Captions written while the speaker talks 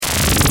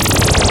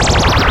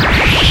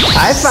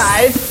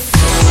High five.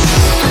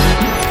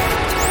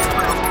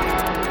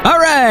 All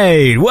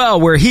right,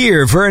 well, we're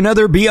here for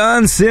another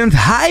Beyond Synth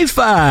High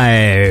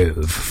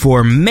Five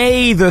for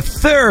May the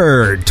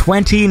 3rd,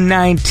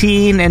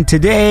 2019, and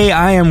today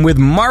I am with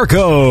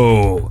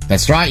Marco.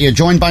 That's right, you're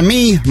joined by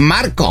me,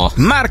 Marco.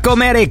 Marco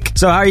Medic.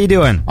 So how are you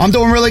doing? I'm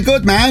doing really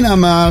good, man.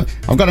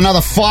 I've got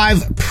another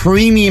 5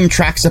 premium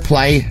tracks to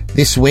play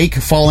this week,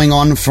 following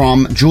on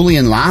from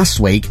Julian last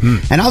week.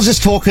 And I was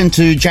just talking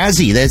to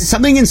Jazzy. There's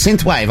something in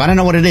Synthwave, I don't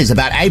know what it is,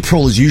 about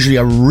April is usually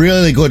a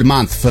really good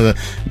month for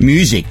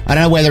music. I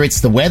don't know whether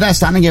it's the weather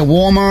starting to get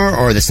warmer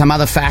or there's some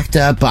other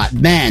factor, but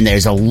man,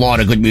 there's a lot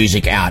of good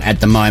music out at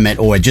the moment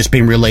or just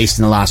been released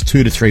in the last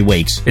 2 to 3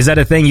 weeks. Is that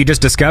a thing you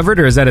just discovered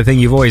or is that a thing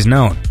you've always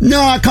known?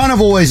 No, I kind of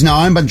always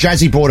known, but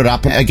Jazzy brought it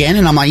up again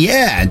and I'm like,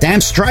 yeah,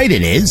 damn straight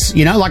it is.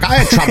 You know, like I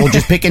had trouble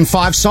just picking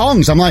 5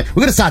 songs. I'm like,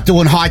 we're going to start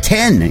doing high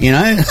 10, you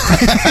know?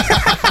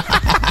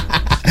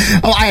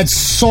 Oh, I had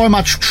so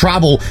much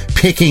trouble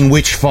picking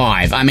which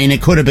 5. I mean,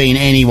 it could have been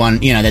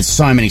anyone, you know, there's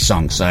so many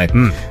songs. So,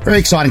 very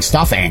exciting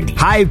stuff, Andy.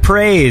 High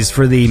praise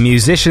for the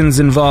musicians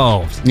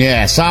involved.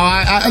 Yeah, so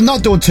I'm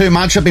not doing too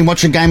much. I've been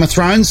watching Game of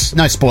Thrones.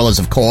 No spoilers,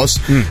 of course.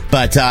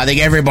 But I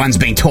think everyone's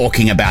been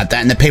talking about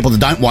that. And the people that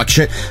don't watch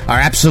it are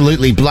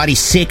absolutely bloody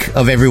sick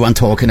of everyone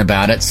talking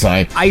about it.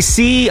 So I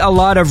see a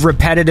lot of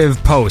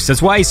repetitive posts.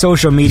 That's why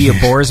social media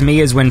bores me,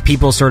 is when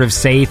people sort of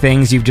say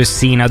things you've just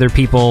seen other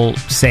people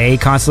say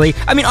constantly.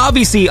 I mean,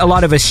 obviously, a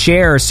lot of us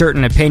share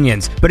certain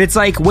opinions, but it's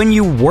like when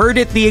you word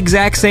it the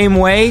exact same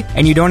way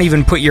and you don't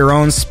even put your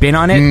own spin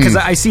on it, because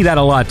I see that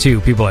a lot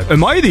too. People are like,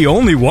 am I the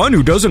only one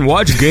who doesn't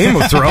watch Game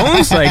of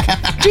Thrones? Like,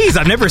 geez,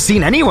 I've never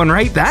seen anyone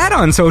write that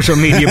on social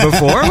media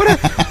before.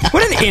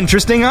 What an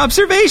interesting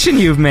observation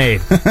you've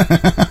made.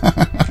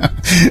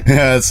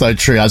 Yeah, that's so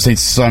true. I've seen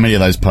so many of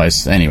those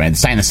posts. Anyway,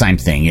 saying the same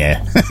thing,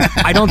 yeah.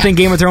 I don't think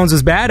Game of Thrones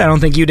was bad. I don't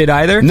think you did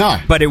either. No.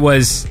 But it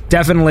was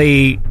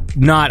definitely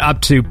not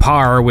up to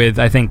par with,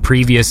 I think,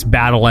 previous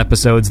battle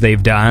episodes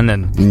they've done.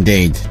 And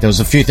indeed. There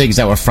was a few things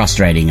that were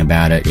frustrating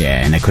about it,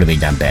 yeah, and they could have been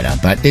done better,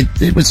 but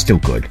it was still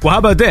good. Well, how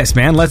about this,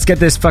 man? Let's get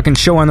this fucking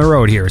show on the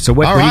road here. So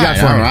what do you got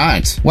for me? All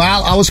right.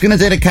 Well, I was going to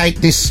dedicate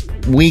this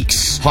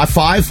week's high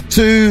five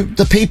to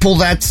the people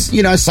that,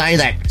 you know, say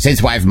that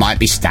Synthwave might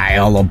be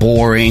stale or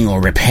boring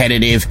or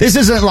repetitive. This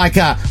isn't like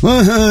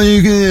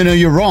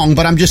you're wrong,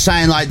 but I'm just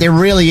saying, like, there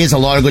really is a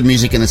lot of good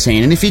music in the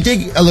scene, and if you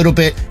dig a little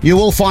bit, you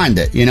will find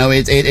it. You know,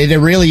 it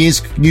really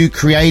is new,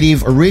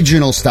 creative,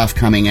 original stuff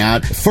coming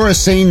out for a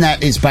scene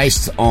that is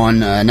based on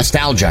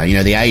nostalgia, you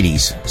know, the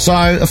 80s.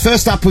 So,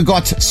 first up, we've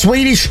got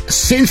Swedish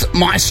synth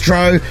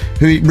maestro,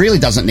 who really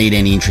doesn't need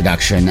any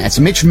introduction. It's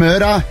Mitch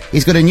Murder.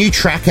 He's got a new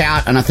track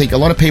out, and I think a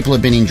lot of people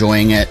have been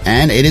enjoying it,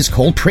 and it is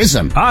called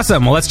Prism.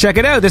 Awesome. Well, let's check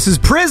it out. This is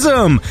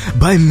Prism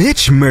by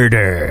Mitch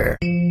Murder.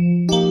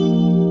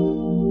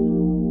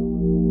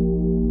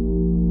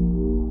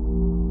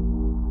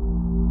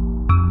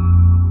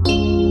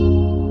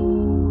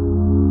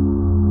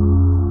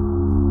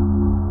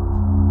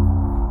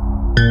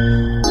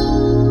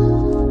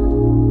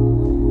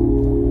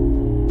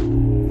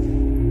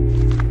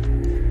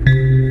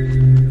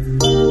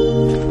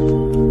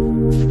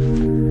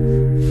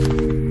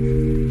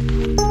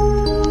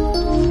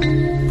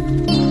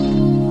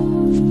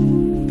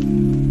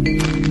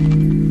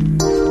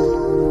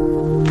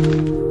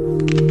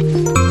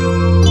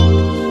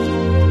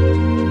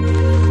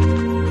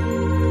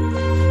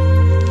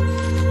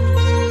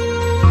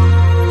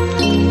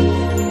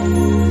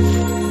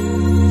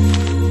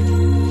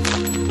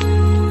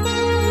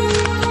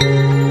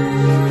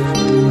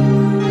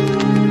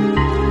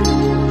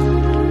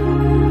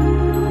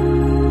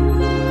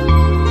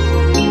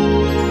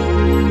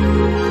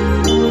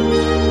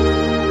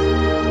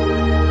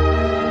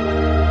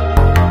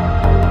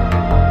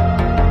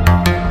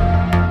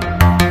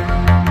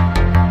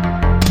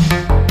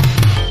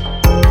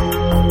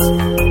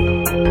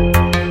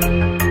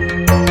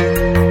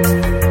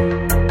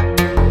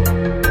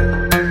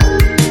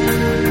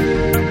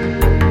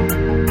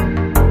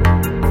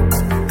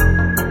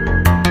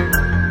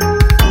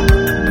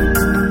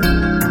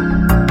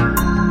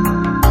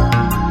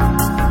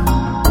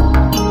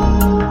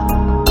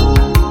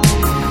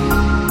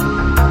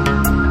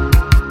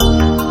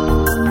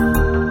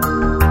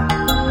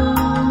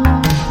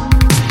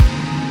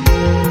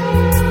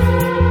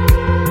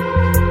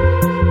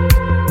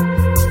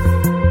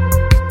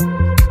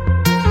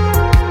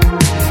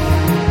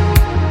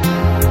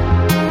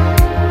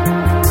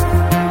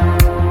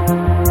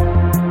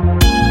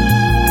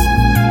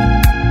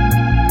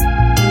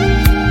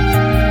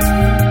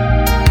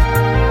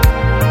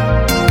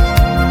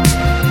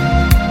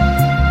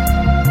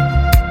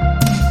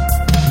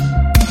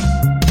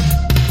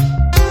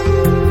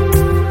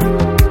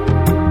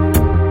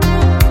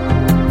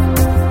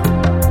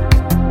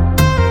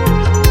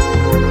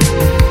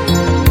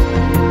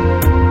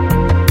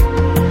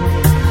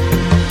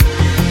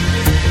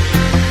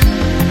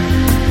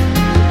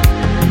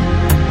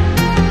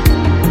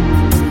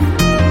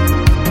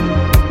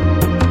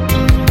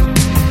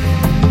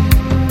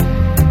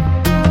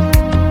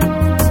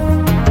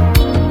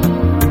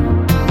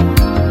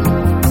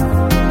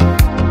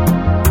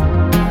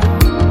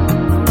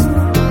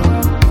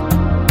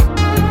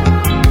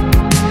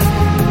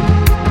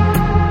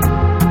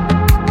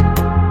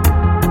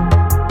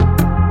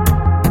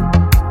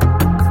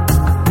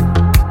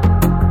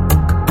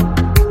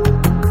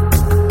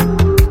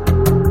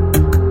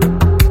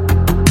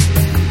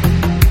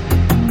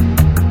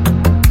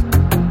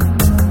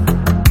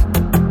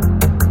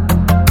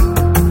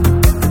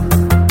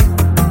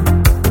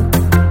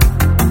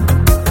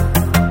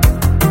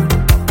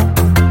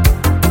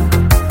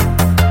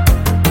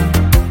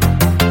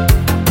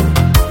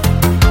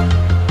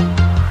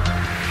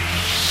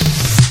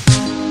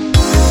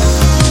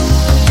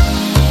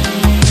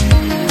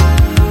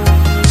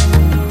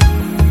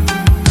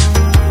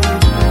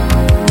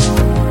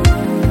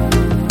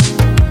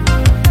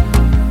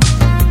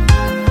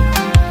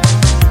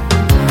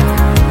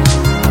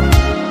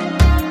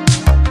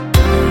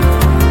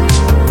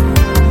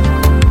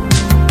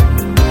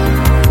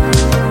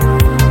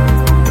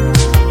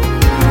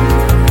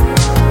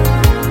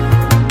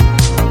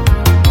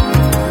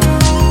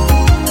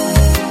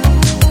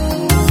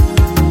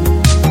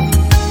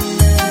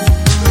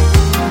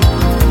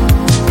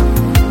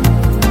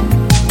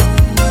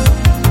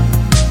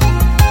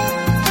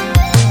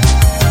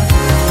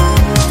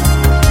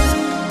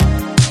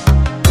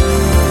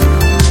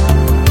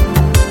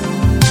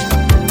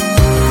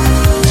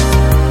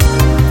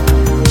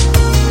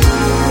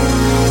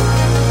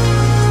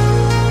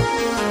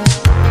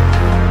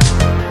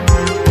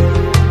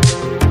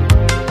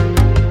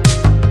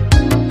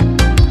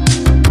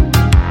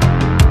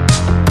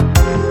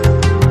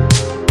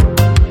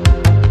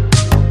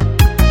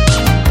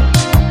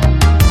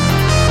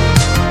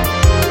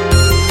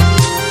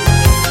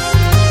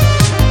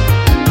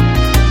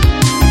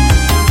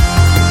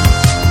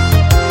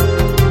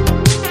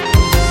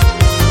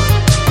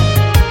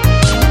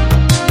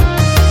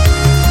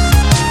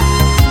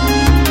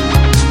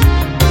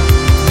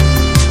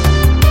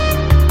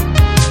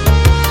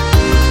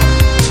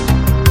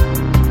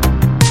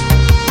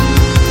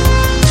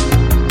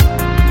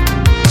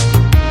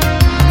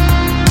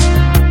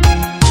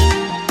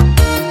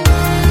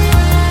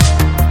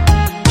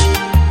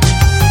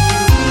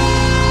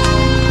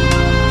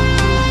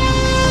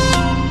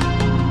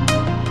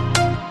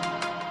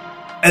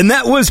 And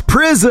that was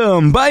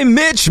Prism by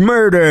Mitch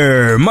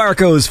Murder,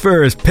 Marco's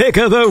first pick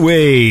of the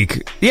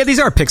week. Yeah, these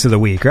are picks of the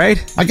week,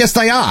 right? I guess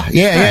they are.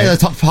 Yeah, the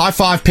top high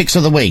five picks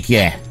of the week,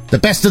 yeah. The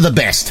best of the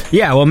best.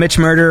 Yeah, well, Mitch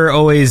Murder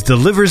always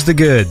delivers the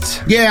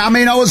goods. Yeah, I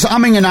mean, I was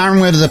umming and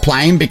ahhing whether to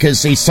play him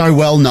because he's so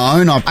well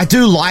known. I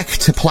do like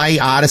to play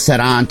artists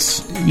that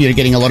aren't,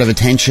 getting a lot of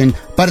attention.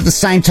 But at the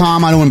same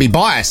time, I don't want to be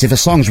biased. If a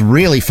song's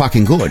really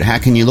fucking good, how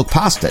can you look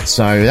past it?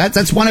 So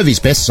that's one of his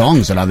best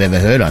songs that I've ever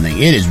heard, I think.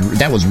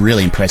 That was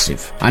really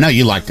impressive. I know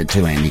you liked it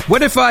too, Andy.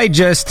 What if I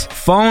just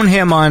phone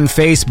him on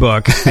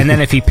Facebook, and then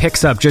if he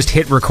picks up, just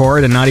hit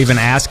record and not even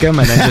ask him,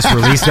 and then just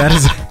release that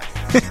as...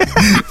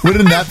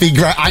 Wouldn't that be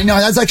great? I know,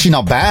 that's actually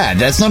not bad.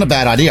 That's not a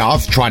bad idea.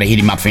 I've tried to hit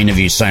him up for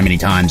interviews so many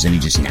times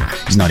and he's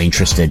not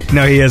interested.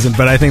 No, he isn't,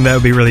 but I think that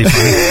would be really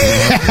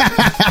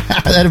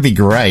funny. That'd be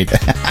great.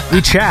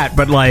 We chat,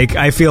 but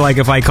I feel like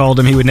if I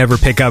called him, he would never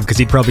pick up because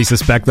he'd probably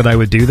suspect that I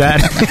would do that.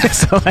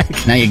 So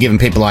now you're giving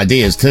people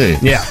ideas too.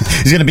 Yeah.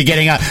 He's going to be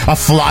getting a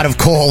flood of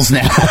calls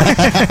now.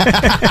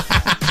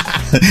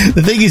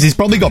 The thing is, he's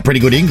probably got pretty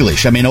good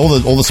English. I mean, all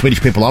the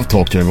Swedish people I've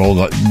talked to have all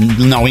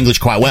know English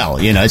quite well,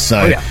 so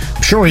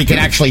I'm sure he can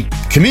actually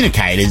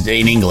communicate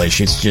in English.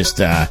 It's just,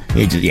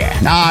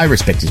 I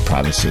respect his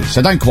privacy.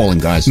 So don't call him,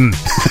 guys.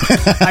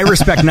 I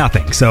respect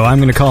nothing, so I'm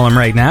going to call him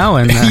right now.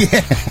 And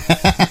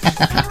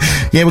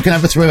yeah, we can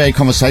have a three-way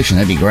conversation.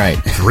 That'd be great.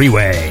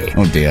 Three-way.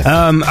 Oh, dear.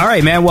 All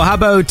right, man. Well, how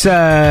about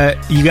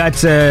you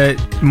got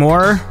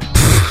more?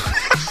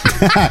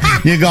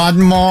 You got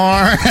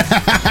more?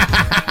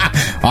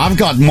 I've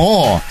got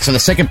more. So the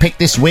second pick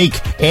this week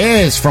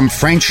is from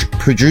French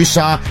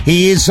producer.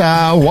 He is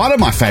one of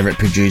my favourite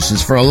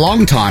producers for a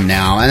long time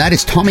now, and that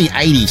is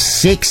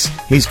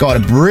Tommy86. He's got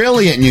a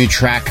brilliant new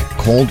track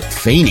called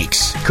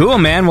Phoenix. Cool,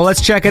 man. Well,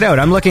 let's check it out.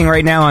 I'm looking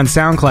right now on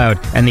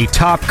SoundCloud, and the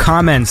top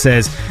comment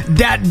says,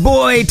 "That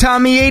boy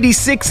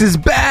Tommy86 is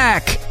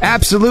back.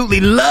 Absolutely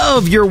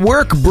love your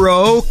work,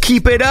 bro.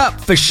 Keep it up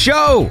for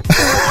show."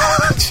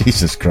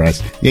 Jesus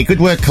Christ. Yeah,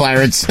 good work,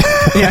 Clarence.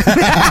 Yeah.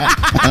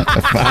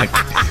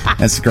 Fuck.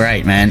 That's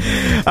great, man.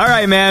 All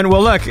right, man.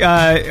 Well, look,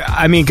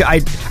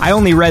 I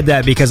only read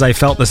that because I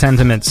felt the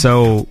sentiment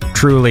so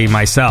truly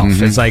myself.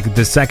 Mm-hmm. It's like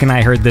the second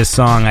I heard this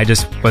song, I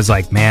just was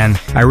like, man,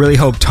 I really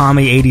hope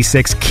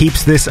Tommy86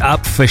 keeps this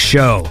up for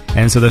show.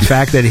 And so the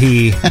fact that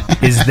he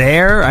is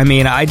there,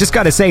 I just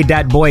got to say,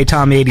 that boy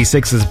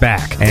Tommy86 is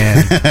back.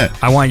 And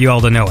I want you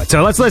all to know it.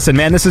 So let's listen,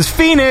 man. This is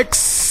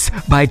Phoenix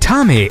by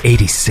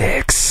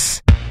Tommy86.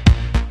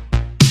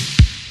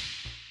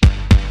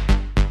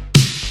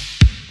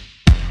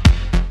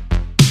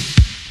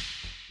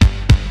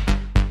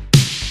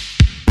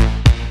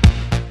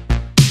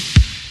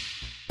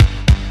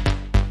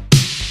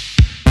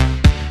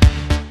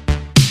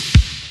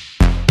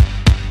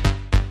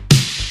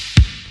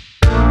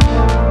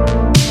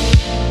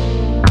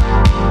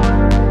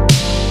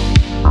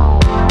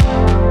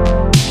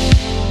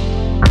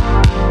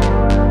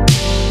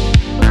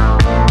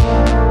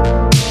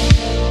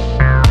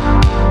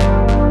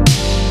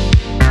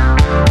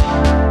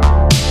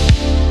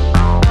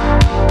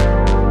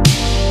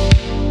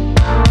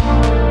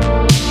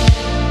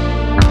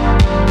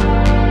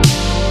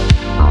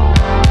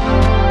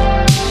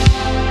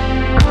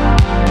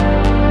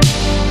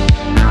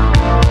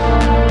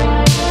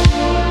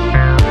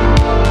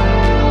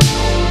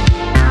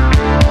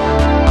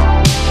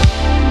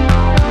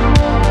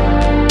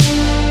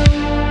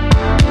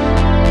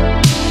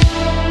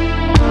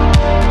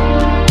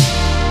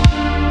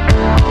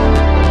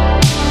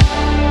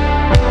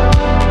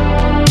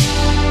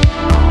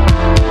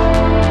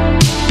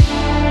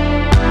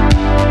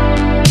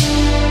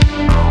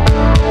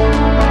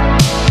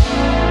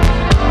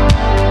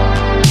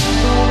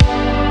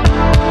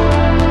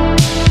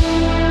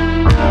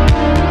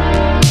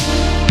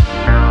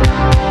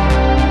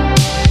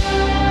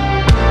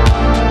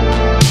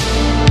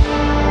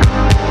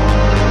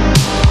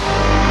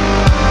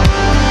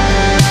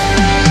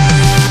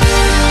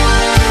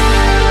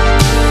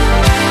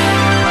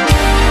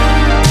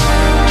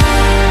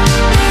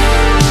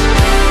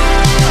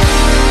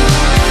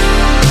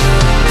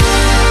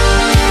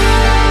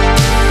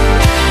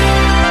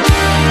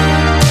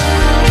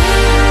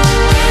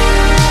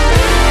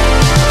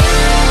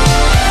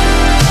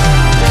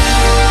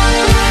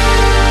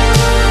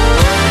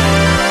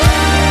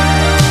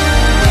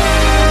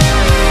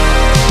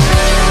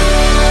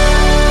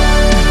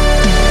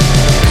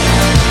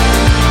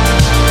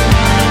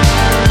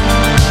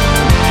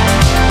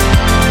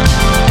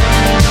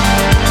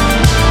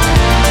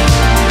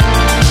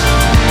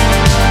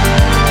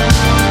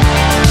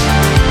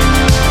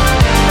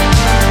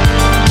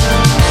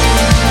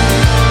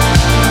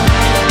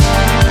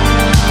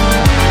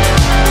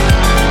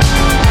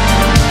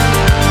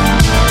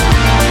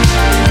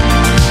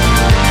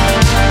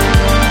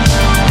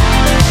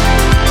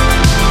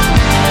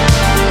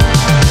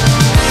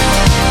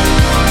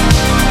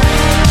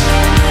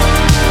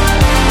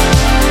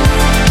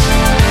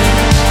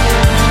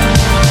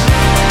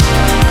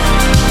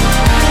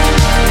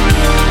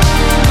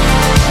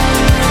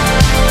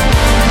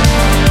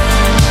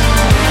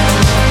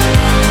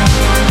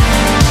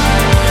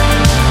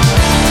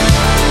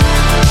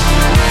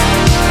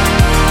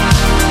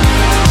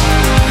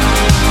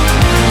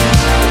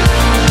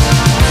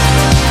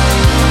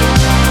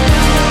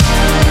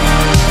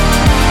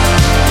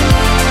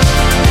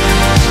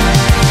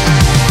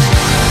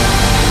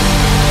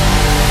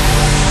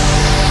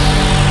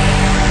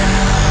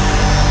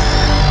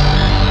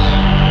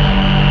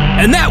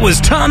 And that was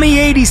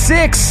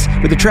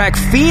Tommy86 with the track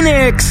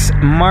Phoenix,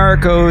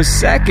 Marco's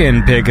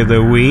second pick of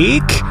the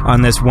week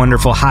on this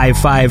wonderful High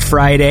Five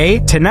Friday.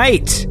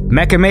 Tonight,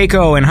 Mecha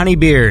Mako and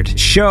Honeybeard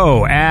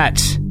show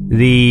at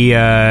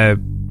the,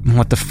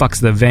 what the fuck's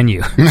the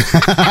venue?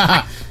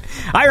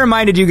 I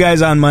reminded you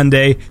guys on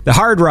Monday, the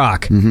Hard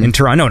Rock in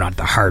Toronto. No, not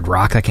the Hard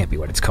Rock. That can't be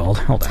what it's called.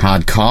 Hold on.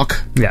 Hard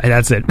Cock? Yeah,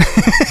 that's it.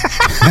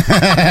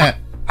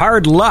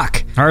 Hard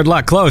Luck. Hard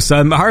Luck, close.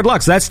 Hard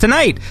Luck, so that's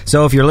tonight.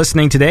 So if you're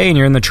listening today and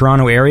you're in the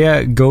Toronto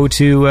area, go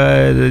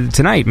to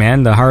tonight,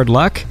 man, the Hard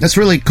Luck. That's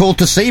really cool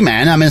to see,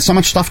 man. I mean, there's so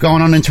much stuff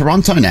going on in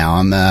Toronto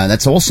now.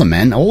 That's awesome,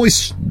 man.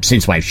 Always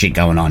synthwave shit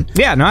going on.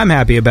 Yeah, no, I'm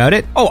happy about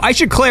it. Oh, I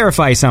should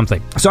clarify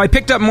something. So I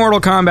picked up Mortal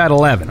Kombat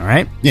 11, all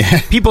right?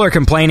 Yeah. People are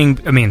complaining.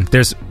 I mean,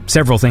 there's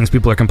several things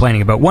people are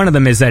complaining about. One of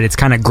them is that it's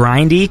kind of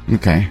grindy.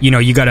 Okay. You know,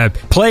 you gotta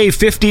play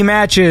 50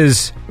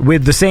 matches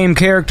with the same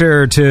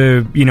character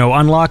to, you know,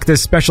 unlock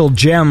this special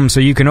gem so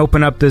you can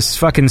open up this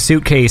fucking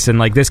suitcase and,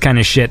 like, this kind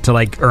of shit to,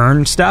 like,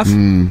 earn stuff.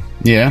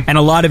 Yeah. And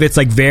a lot of it's,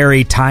 like,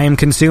 very time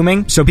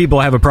consuming. So people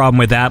have a problem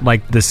with that,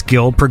 like the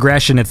skill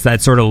progression. It's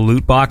that sort of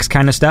loot box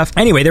kind of stuff.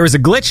 Anyway, there was a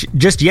glitch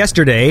just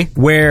yesterday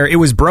where it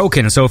was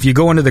broken. So if you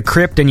go into the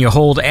crypt and you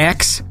hold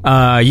X,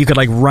 you could,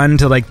 like, run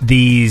to, like,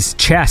 these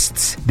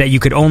chests that you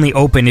could only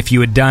open if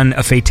you had done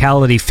a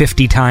fatality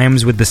 50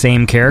 times with the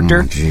same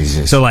character. Oh,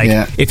 Jesus. So,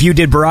 like, if you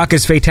did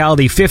Baraka's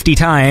fatality 50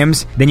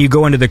 times, then you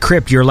go into the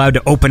crypt, you're allowed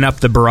to open up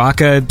the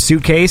Baraka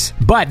suitcase.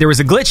 But there was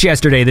a glitch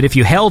yesterday that if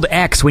you held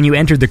X when you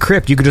entered the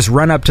crypt, you could just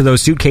run up to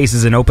those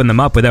suitcases and open them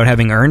up without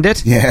having earned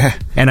it. Yeah.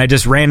 And I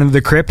just ran into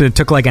the crypt and it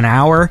took like an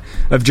hour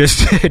of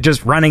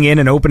just running in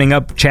and opening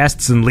up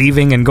chests and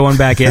leaving and going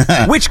back in.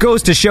 Which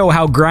goes to show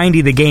how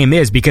grindy the game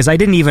is, because I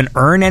didn't even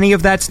earn any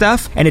of that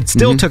stuff and it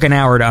still took an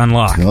hour to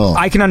unlock. Cool.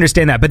 I can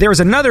understand that. But there was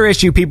another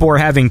issue people were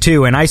having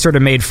too, and I sort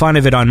of made fun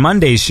of it on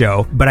Monday's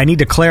show, but I need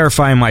to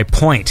clarify my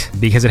point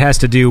because it has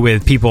to do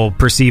with people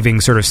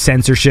perceiving sort of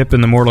censorship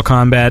in the Mortal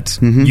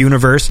Kombat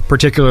universe,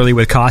 particularly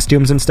with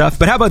costumes and stuff.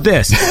 But how about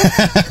this?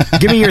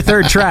 Give me your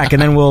third track,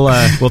 and then we'll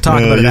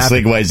talk about it after.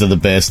 Segues are the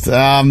best.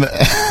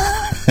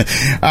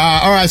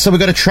 All right, so we've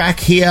got a track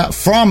here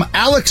from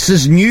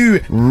Alex's new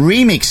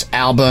remix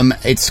album.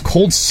 It's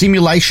called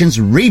Simulations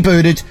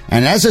Rebooted,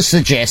 and as it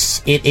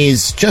suggests, it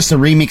is just a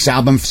remix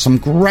album for some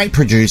great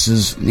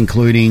producers,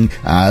 including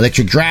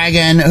Electric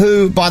Dragon,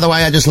 who, by the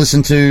way, I just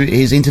listened to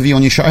his interview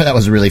on your show. That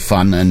was really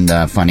fun and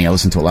funny. I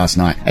listened to it last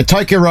night.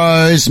 Tokyo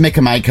Rose,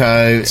 Mecha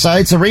Mako. So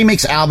it's a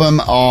remix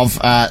album of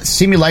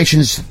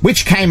Simulations,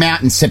 which came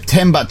out in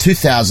September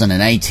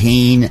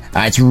 2018.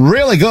 It's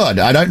really good.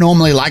 I don't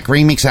normally like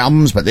remix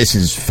albums, but this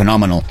is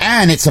phenomenal.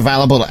 And it's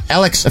available at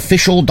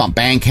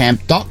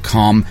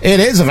alexofficial.bandcamp.com. It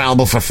is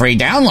available for free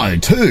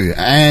download too.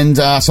 And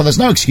so there's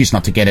no excuse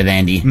not to get it,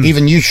 Andy.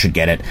 Even you should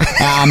get it.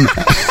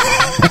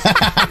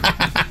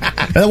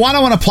 The one I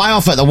want to play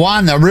off it,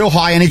 the real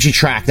high energy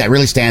track that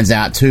really stands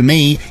out to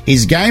me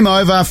is Game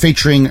Over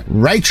featuring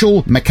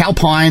Rachel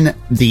McAlpine,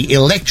 the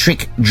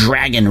Electric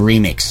Dragon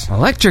remix.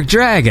 Electric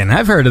Dragon,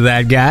 I've heard of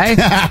that guy.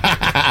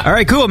 All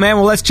right, cool, man.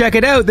 Well, let's check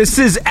it out. This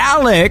is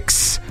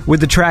Alex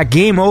with the track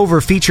Game Over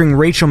featuring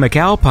Rachel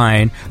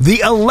McAlpine, the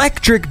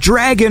Electric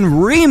Dragon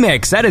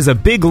remix. That is a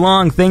big,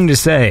 long thing to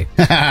say.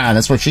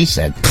 That's what she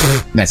said.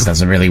 That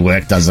doesn't really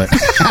work, does it?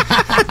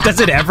 Does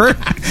it ever?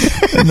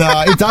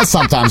 No, it does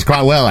sometimes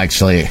quite well,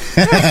 actually.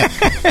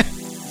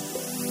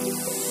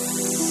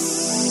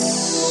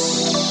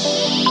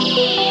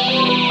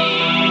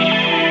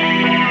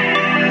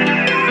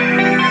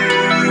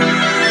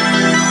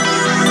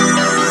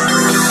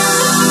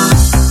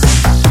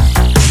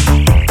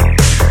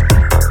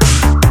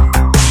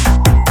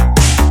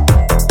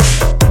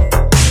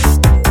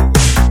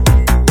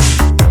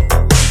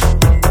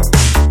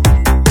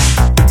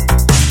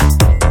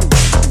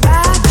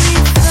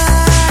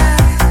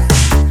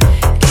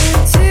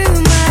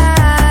 Into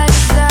my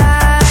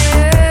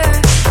desire.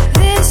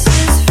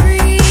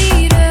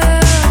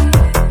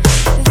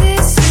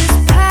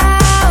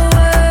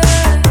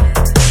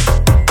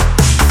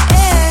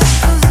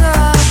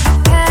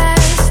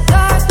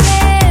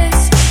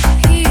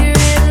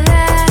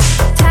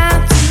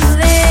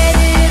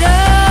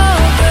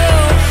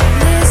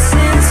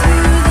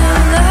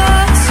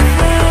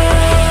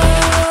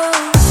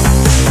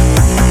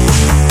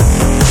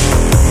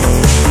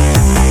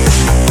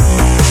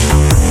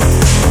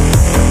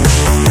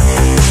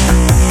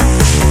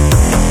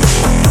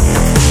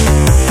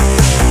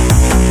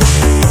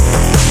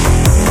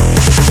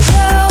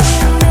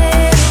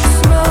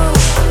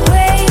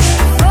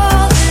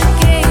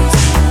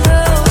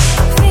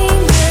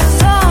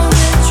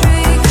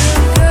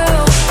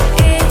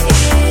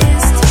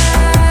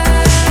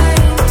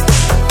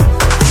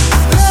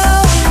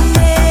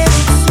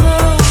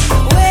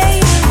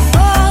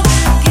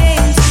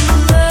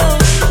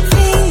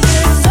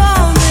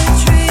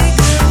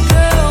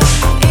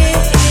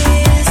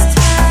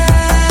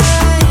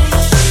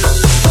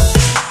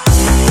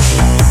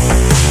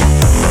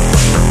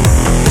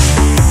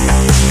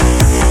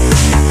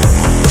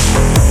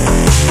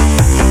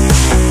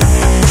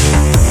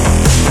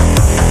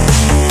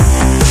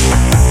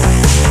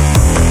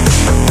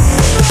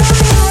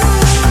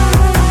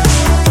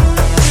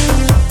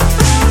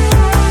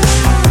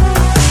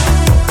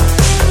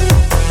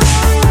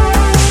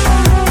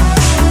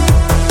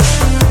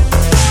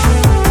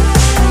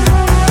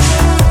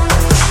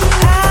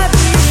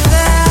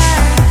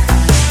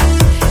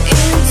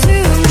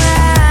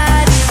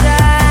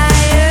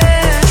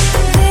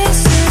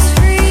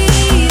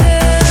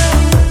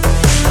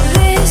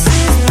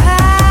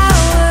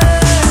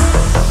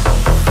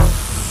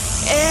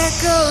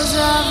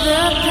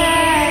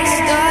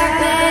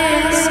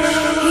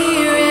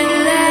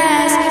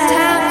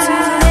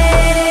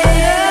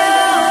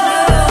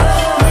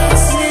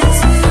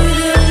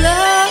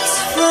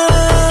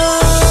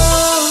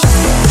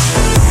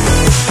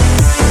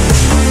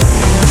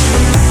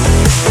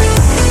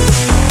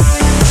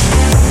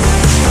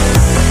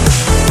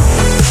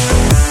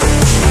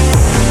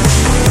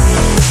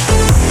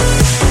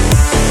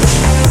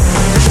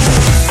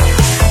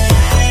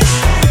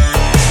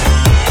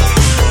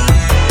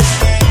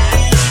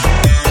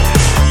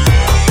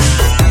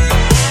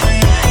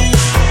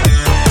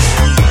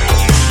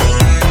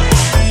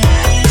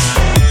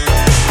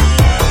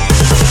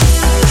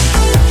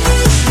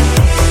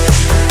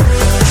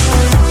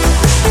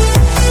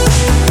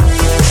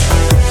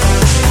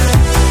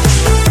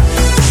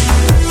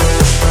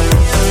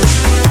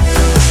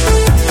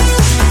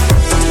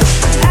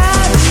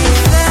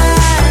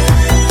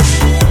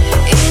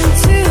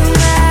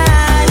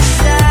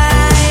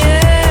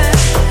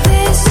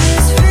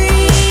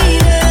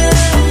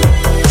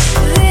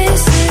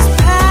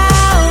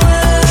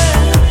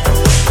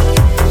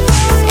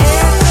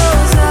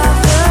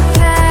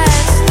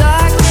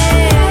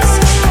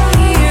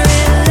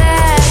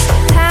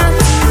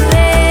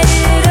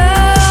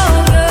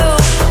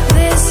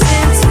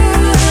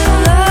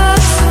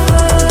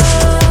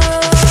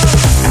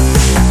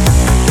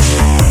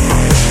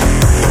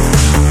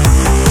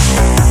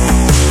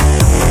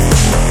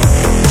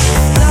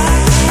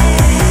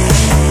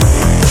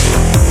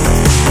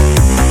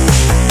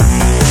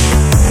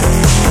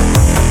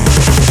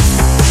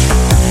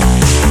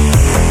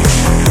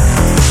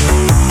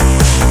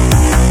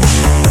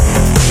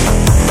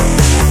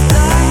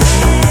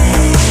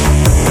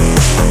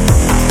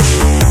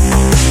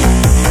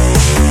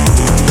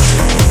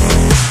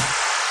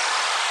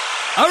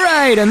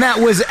 right, and that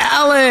was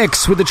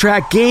Alex with the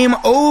track Game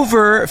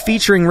Over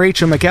featuring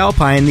Rachel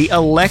McAlpine, the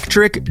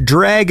Electric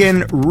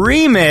Dragon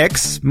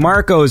remix,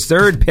 Marco's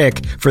third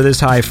pick for this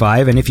high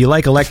five. And if you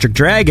like Electric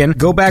Dragon,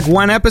 go back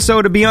one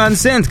episode of Beyond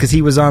Synth because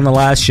he was on the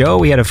last show.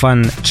 We had a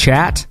fun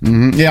chat.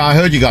 Mm-hmm. Yeah, I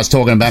heard you guys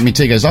talking about me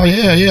too. He goes, oh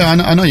yeah,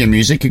 I know your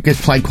music. It gets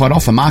played quite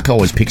often. Marco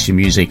always picks your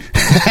music.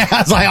 I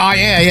was like,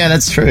 oh yeah,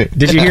 that's true.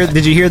 Did you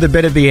hear the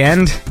bit at the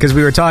end? Because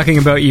we were talking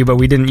about you, but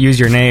we didn't use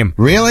your name.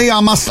 Really?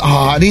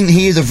 I didn't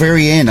hear the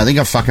very end. I think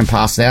I fucking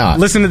passed out.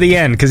 Listen to the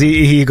end, because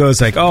he goes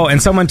like, oh,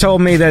 and someone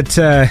told me that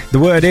the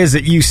word is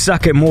that you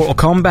suck at Mortal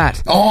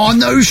Kombat. Oh,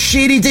 no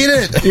shit, he did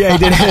it. Yeah, he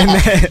did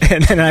it.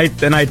 And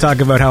then I talk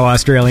about how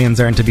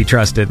Australians aren't to be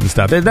trusted and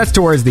stuff. That's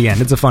towards the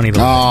end. It's a funny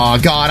little Oh,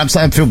 God,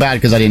 I feel bad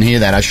because I didn't hear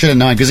that. I should have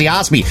known, because he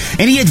asked me,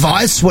 any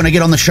advice when I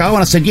get on the show? And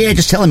I said, yeah,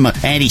 just tell him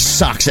Andy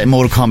sucks at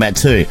Mortal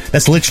Kombat 2.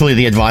 That's literally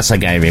the advice I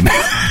gave him.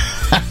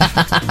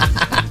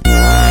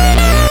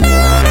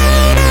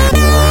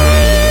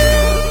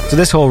 So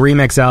this whole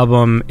remix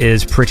album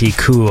is pretty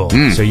cool.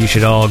 So you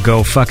should all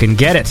go fucking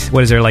get it.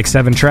 What is there, like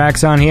 7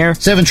 tracks on here?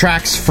 7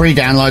 tracks, free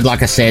download,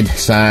 like I said.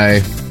 So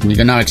you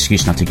got no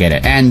excuse not to get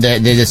it. And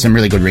there's some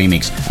really good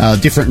remix.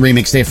 Different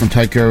remix there from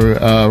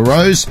Tokyo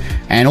Rose,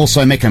 and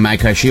also Mecha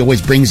Mako. She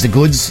always brings the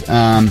goods. So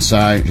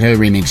her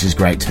remix is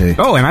great too.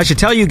 Oh, and I should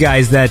tell you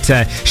guys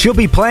that she'll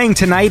be playing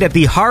tonight at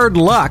the Hard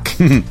Luck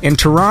in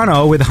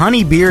Toronto with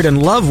Honeybeard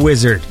and Love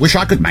Wizard. Wish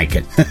I could make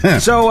it.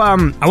 So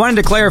I wanted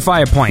to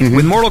clarify a point.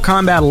 With Mortal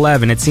Kombat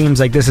 11, it seems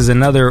like this is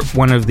another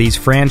one of these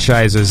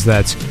franchises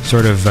that's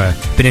sort of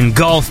been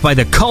engulfed by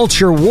the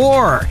culture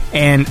war.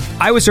 And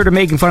I was sort of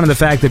making fun of the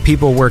fact that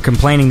people were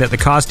complaining that the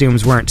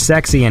costumes weren't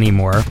sexy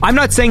anymore. I'm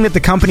not saying that the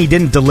company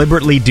didn't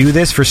deliberately do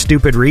this for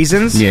stupid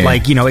reasons. Yeah.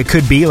 Like, it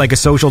could be like a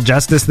social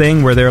justice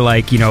thing where they're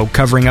like,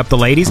 covering up the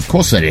ladies. Of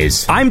course it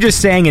is. I'm just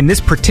saying in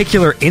this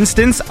particular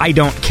instance, I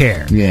don't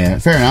care. Yeah,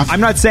 fair enough. I'm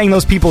not saying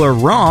those people are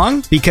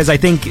wrong, because I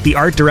think the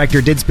art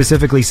director did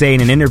specifically say in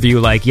an interview,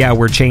 like, yeah,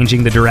 we're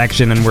changing the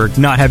direction and we're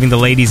not having the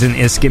ladies in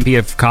as skimpy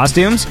of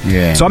costumes.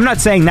 Yeah. So I'm not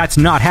saying that's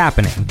not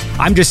happening.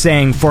 I'm just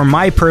saying, for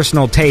my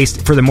personal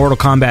taste for the Mortal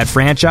Kombat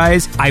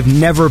franchise, I've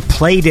never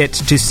played it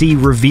to see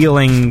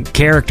revealing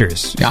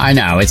characters. I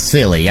know, it's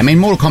silly. I mean,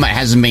 Mortal Kombat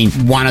hasn't been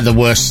one of the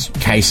worst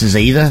cases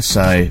either,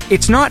 so...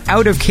 It's not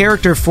out of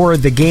character for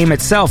the game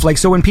itself. Like,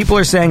 so when people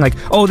are saying, like,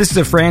 oh, this is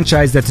a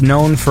franchise that's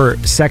known for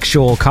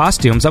sexual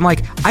costumes, I'm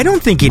like, I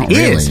don't think it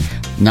is. Really.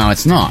 No,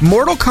 it's not.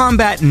 Mortal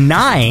Kombat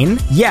 9,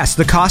 yes,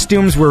 the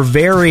costumes were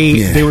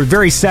they were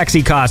very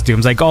sexy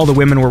costumes. Like, all the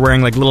women were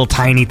wearing, like, little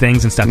tiny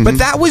things and stuff. But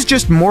that was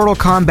just Mortal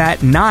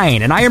Kombat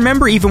 9. And I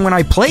remember even when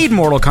I played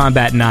Mortal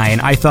Kombat 9,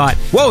 I thought,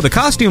 whoa, the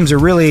costumes are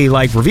really,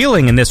 like,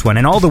 revealing in this one.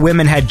 And all the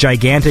women had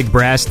gigantic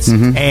breasts.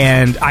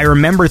 And I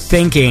remember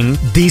thinking,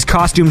 these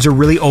costumes are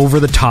really over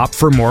the top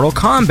for Mortal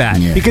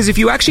Kombat. Yeah. Because if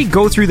you actually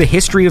go through the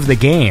history of the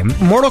game,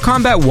 Mortal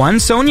Kombat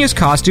 1, Sonya's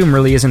costume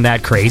really isn't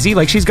that crazy.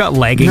 Like, she's got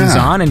leggings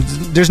on, and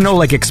there's no,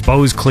 like,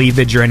 exposed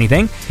cleavage or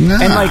anything.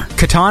 And, like,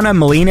 Katana,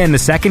 Mileena in the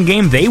second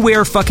game, they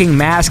wear fucking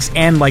masks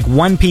and, like,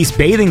 one-piece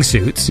bathing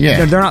suits.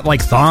 Yeah. They're not,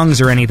 like, thongs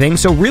or anything.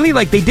 So really,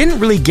 like, they didn't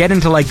really get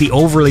into, like, the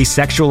overly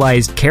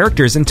sexualized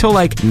characters until,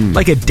 like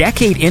a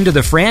decade into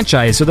the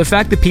franchise. So the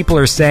fact that people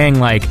are saying,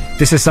 like,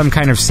 this is some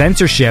kind of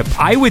censorship,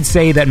 I would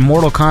say that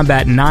Mortal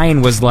Kombat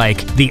 9 was,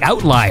 like, the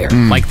outlier.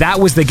 Like, that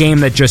was the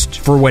game that just,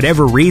 for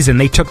whatever reason,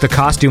 they took the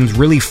costumes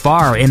really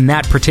far in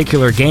that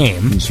particular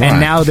game. That's right.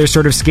 And now they're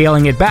sort of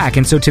scaling it back.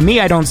 And so to me,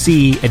 I don't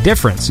see a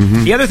difference.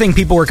 The other thing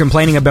people were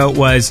complaining about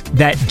was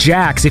that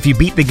Jax, if you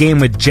beat the game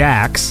with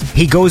Jax,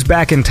 he goes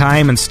back in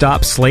time and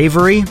stops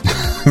slavery.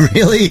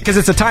 Really? Because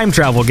it's a time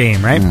travel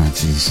game, right? Oh,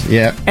 jeez.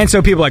 Yeah. And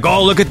so people are like,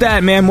 oh, look at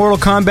that, man. Mortal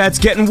Kombat's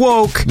getting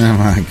woke. Oh,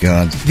 my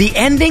God. The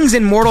endings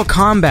in Mortal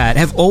Kombat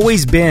have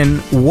always been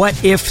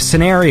what-if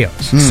scenarios.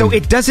 So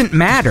it doesn't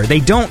matter. They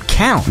don't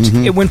count.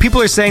 When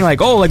people are saying,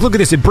 like, oh, like, look at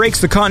this. It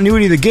breaks the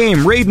continuity of the game.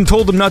 Raiden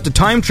told them not to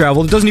time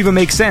travel. It doesn't even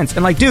make sense.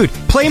 And, like, dude,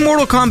 play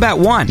Mortal Kombat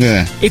 1.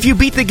 Yeah. If you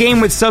beat the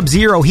game with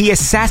Sub-Zero, he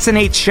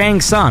assassinates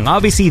Shang Tsung.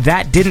 Obviously,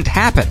 that didn't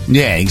happen.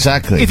 Yeah,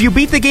 exactly. If you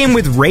beat the game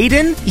with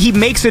Raiden, he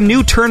makes a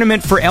new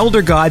tournament for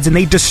Elder Gods and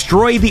they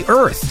destroy the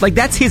Earth. Like,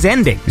 that's his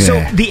ending. Yeah.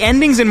 So the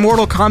endings in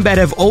Mortal Kombat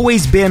have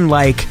always been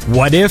like,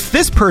 what if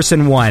this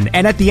person won?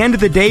 And at the end of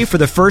the day, for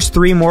the first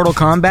 3 Mortal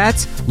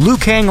Kombats, Liu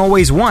Kang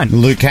always won.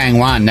 Liu Kang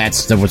won.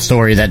 That's the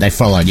story that they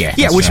followed, yeah.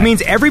 Yeah, which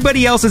means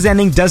everybody else's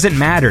ending doesn't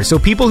matter. So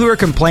people who are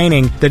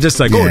complaining, they're just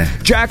like, oh,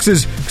 Jax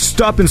is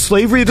stopping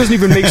slavery. It doesn't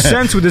even make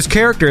sense with this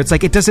character. It's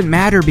like, it doesn't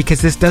matter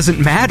because this doesn't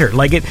matter.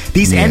 Like,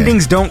 these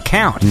endings don't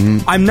count.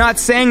 I'm not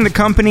saying the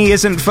company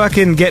isn't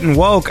fucking getting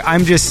woke.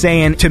 I'm just saying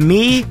saying, to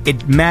me,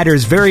 it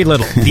matters very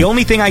little. The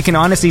only thing I can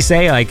honestly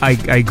say, I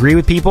agree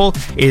with people,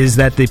 is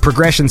that the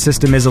progression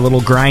system is a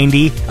lot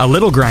grindy,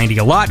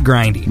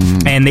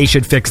 and they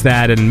should fix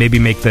that and maybe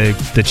make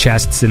the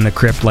chests in the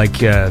crypt like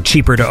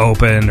cheaper to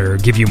open or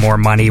give you more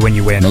money when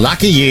you win.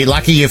 Lucky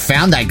you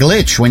found that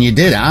glitch when you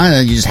did,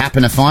 huh? You just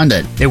happened to find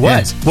it. It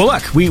was. Yeah. Well,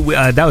 look, we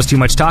that was too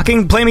much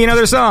talking. Play me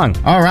another song.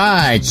 All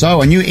right.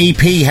 So a new EP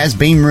has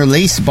been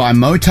released by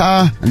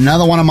Motar,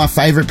 another one of my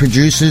favorite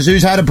producers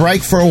who's had a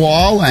break for a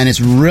while, and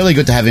it's really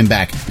good to have him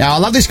back. Now, I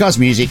love this guy's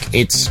music.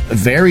 It's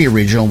very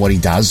original what he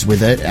does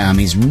with it.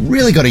 He's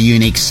really got a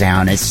unique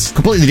sound. It's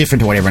completely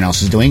different to what everyone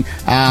else is doing,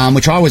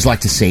 which I always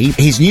like to see.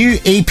 His new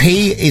EP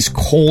is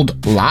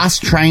called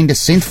Last Train to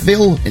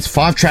Synthville. It's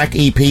 5-track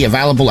EP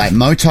available at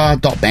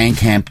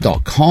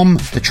motar.bandcamp.com.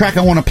 The track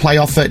I want to play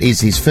off it is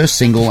his first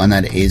single, and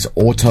that is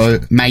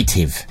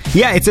Automative.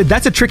 Yeah,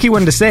 that's a tricky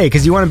one to say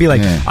because you want to be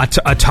like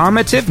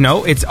automative.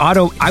 No, it's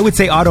auto. I would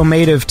say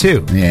automative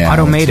too. Yeah,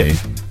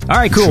 automative. All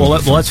right, cool.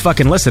 Well, let's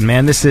fucking listen,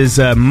 man. This is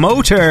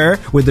Motar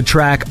with the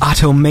track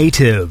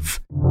Automative.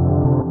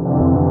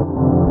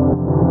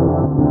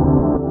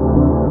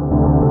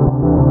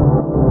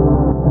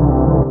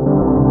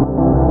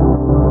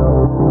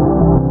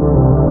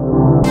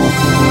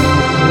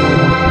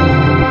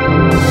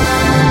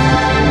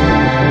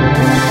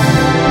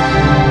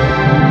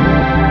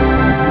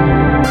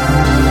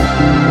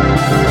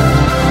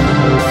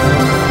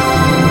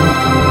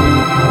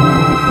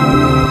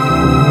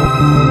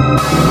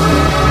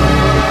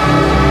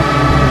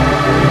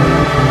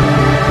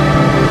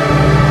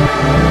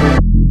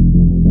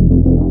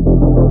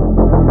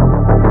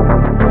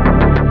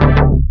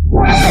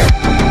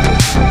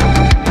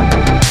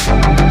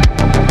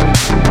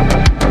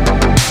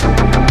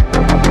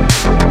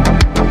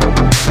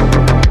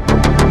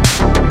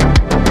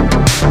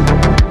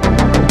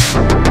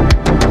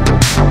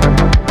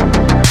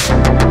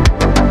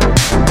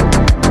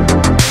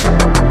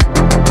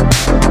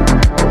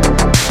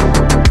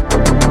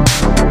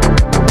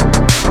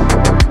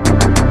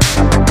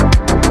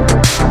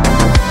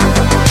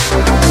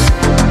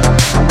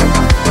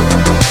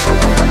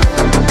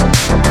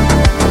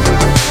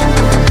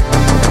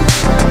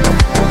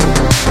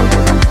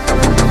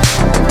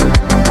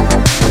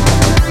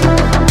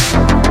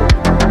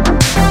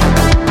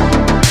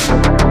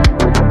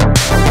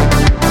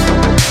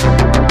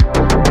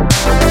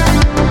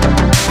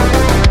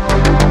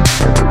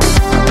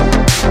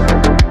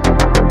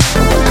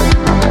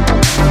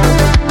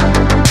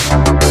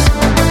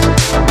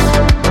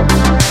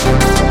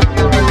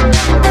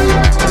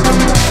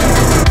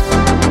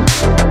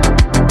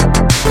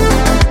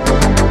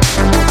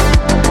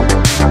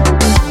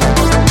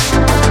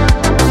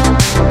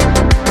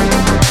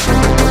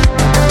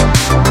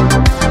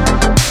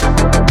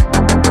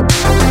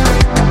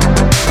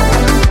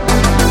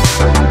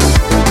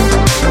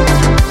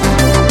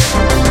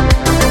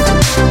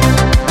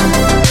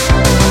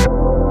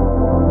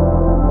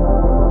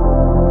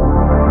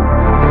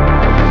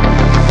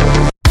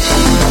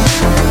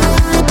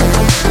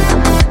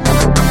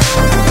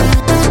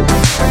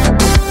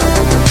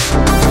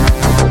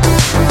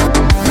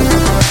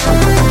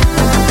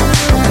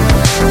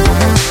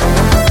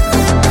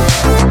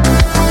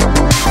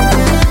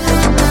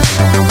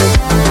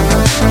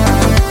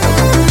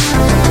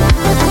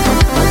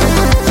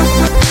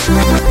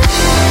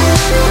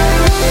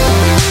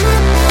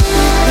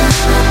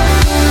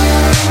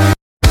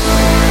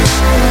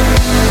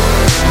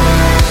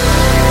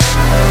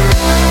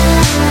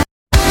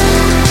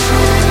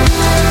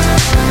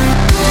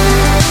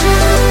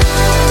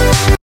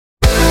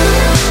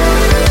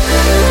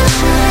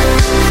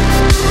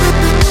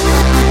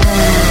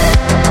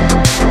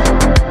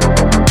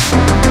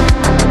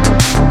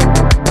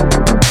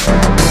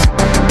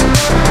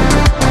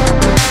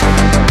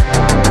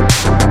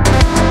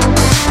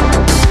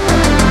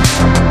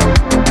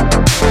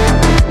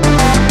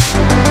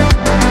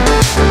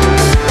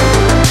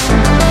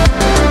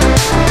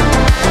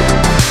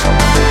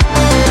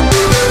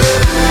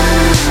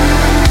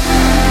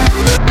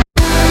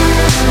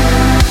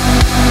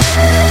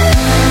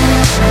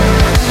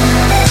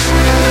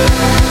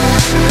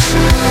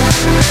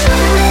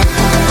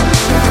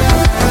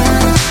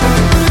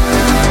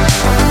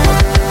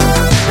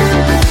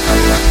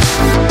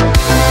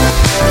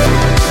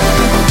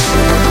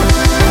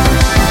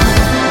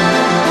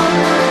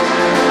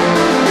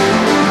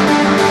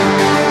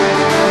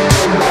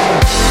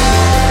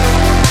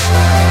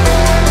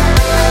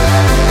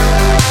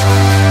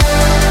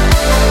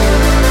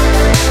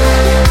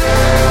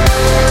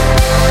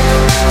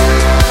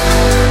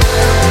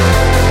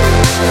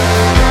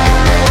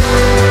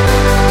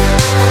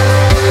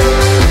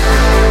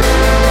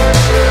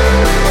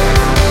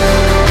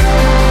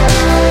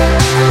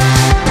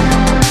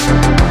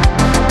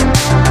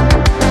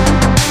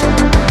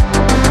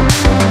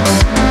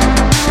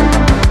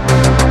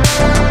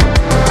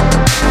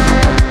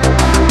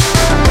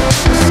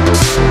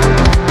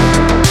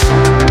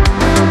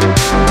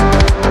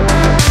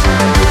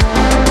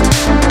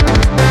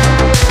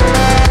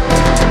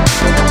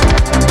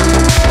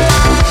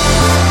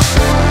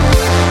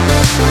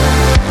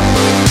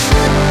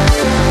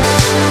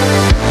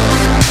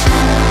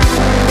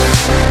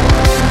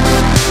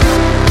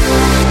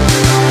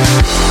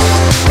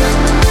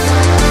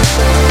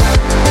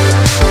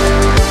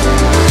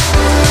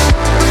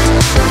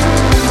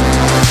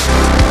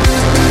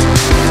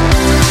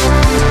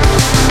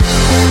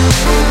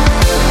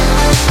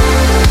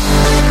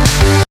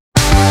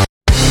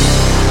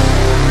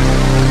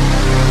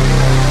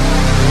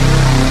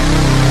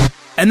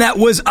 And that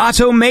was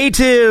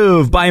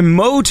Automative by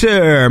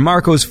Motor,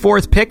 Marco's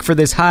fourth pick for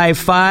this high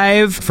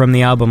five from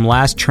the album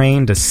Last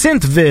Train to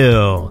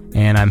Synthville.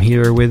 And I'm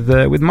here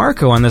with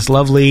Marco on this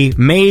lovely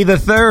May the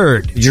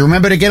 3rd. Did you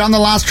remember to get on the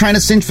last train to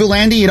Synthville,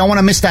 Andy? You don't want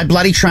to miss that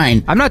bloody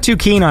train. I'm not too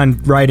keen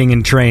on riding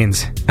in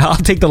trains. I'll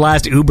take the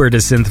last Uber to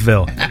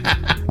Synthville.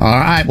 All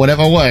right,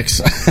 whatever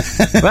works.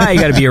 Well, you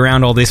gotta be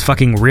around all this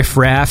fucking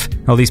riffraff,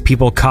 all these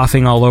people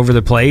coughing all over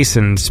the place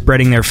and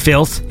spreading their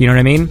filth, you know what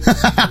I mean?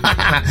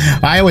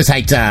 I always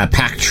hate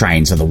packed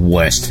trains are the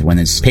worst when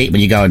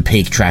you go in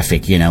peak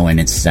traffic, you know, and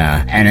it's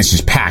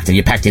just packed and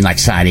you're packed in like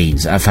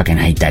sardines. I fucking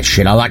hate that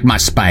shit. I like my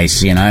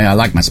space, you know, I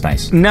like my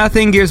space.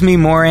 Nothing gives me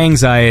more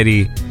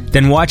anxiety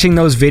than watching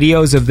those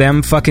videos of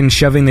them fucking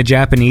shoving the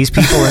Japanese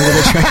people into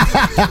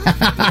the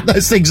train.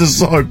 Those things are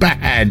so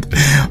bad.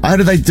 How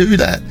do they do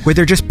that? Where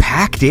they're just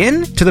packed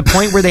in to the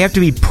point where they have to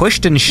be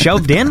pushed and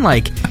shoved in,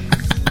 like...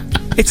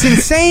 It's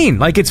insane.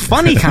 Like, it's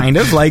funny, kind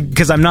of, like,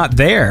 because I'm not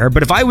there.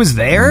 But if I was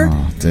there,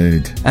 oh,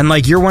 dude, and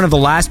like you're one of the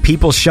last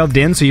people shoved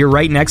in, so you're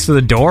right next to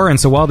the door, and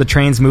so while the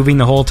train's moving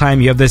the whole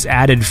time, you have this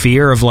added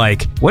fear of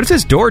like, what if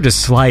this door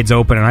just slides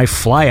open and I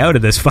fly out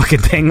of this fucking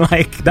thing?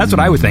 Like, that's what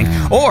I would think.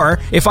 Or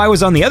if I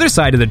was on the other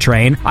side of the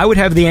train, I would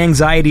have the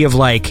anxiety of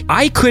like,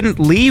 I couldn't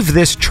leave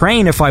this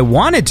train if I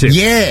wanted to.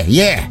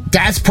 Yeah.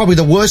 That's probably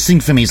the worst thing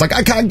for me. It's like,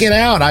 I can't get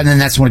out. And then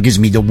that's what gives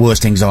me the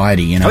worst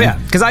anxiety, you know? Oh, yeah.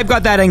 Because I've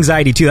got that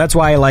anxiety, too. That's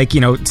why I like,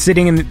 you know,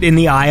 sitting in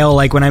the aisle,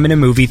 like when I'm in a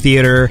movie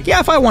theater. Yeah,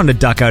 if I wanted to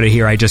duck out of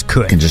here, I just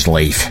could. You can just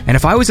leave. And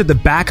if I was at the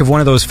back of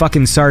one of those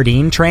fucking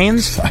sardine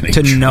trains,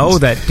 know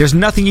that there's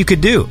nothing you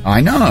could do.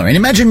 I know. And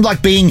imagine,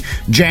 like, being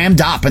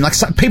jammed up and, like,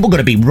 people got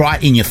to be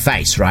right in your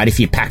face, right, if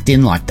you're packed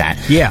in like that.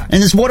 Yeah.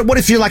 And what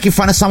if you're, like, in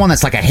front of someone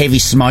that's, like, a heavy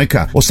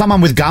smoker or someone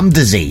with gum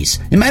disease?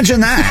 Imagine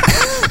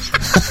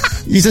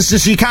that.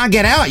 You can't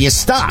get out. You're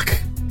stuck.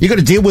 You got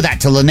to deal with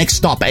that till the next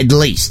stop, at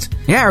least.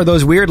 Yeah, or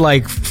those weird,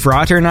 like,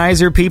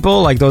 fraternizer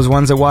people, like those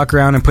ones that walk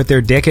around and put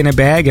their dick in a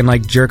bag and,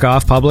 like, jerk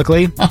off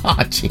publicly.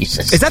 Oh,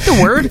 Jesus. Is that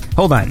the word?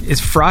 Hold on.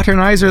 Is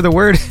fraternizer the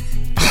word?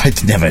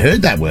 I've never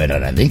heard that word, I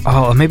don't think.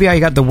 Oh, maybe I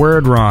got the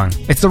word wrong.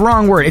 It's the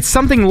wrong word. It's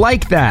something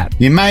like that.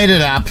 You made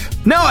it up.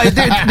 No,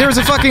 there's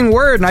a fucking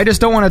word, and I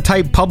just don't want to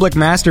type public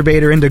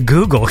masturbator into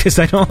Google because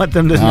I don't want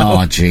them to know.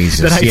 Oh,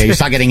 Jesus. Yeah, you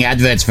start getting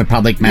adverts for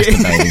public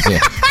masturbators, yeah.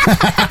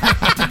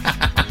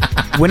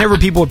 Whenever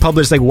people would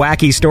publish, like,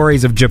 wacky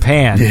stories of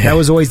Japan, that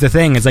was always the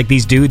thing. It's like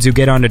these dudes who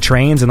get onto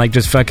trains and, like,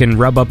 just fucking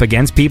rub up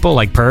against people,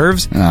 like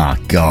pervs. Oh,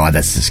 God,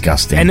 that's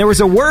disgusting. And there was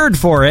a word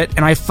for it,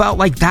 and I felt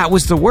like that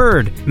was the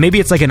word.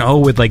 Maybe it's like an O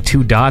with, like,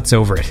 2 dots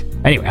over it.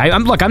 Anyway,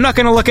 I'm not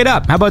going to look it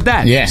up. How about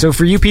that? Yeah. So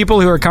for you people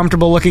who are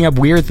comfortable looking up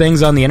weird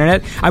things on the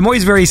internet, I'm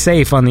always very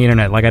safe on the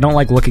internet. Like, I don't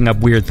like looking up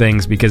weird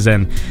things because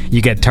then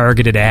you get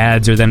targeted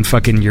ads, or then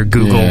fucking your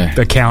Google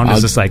account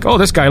is just like, oh,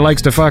 this guy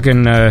likes to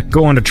fucking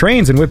go onto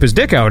trains and whip his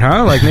dick out,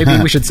 huh? Like, maybe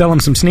we should sell him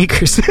some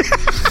sneakers.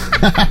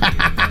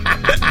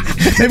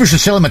 Maybe we should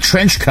sell him a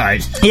trench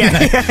coat.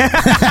 Yeah.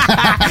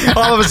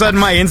 All of a sudden,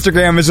 my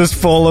Instagram is just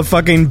full of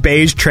fucking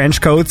beige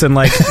trench coats and,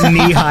 like,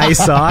 knee-high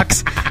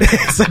socks.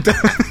 It's like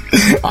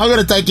I'm going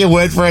to take your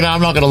word for it.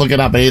 I'm not going to look it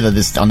up either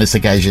on this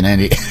occasion,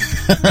 Andy.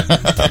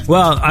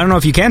 Well, I don't know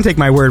if you can take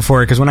my word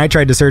for it, because when I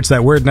tried to search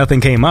that word,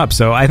 nothing came up.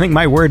 So I think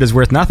my word is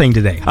worth nothing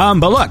today.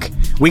 But look,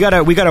 we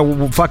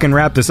gotta fucking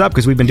wrap this up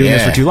because we've been doing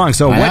this for too long.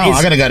 So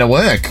I gotta go to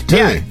work too.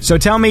 Yeah. So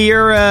tell me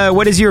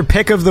what is your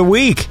pick of the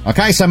week?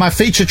 Okay, so my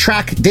feature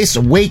track this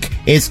week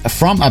is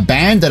from a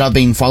band that I've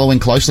been following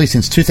closely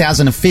since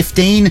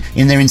 2015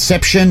 in their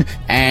inception,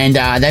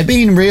 and they've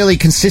been really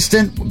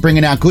consistent,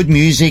 bringing out good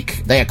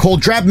music. They are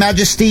called Drab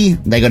Majesty.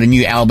 They got a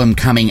new album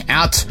coming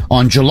out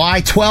on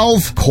July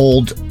 12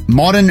 called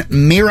Modern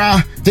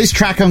Mirror. This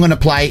track I'm going to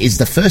play is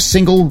the first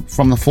single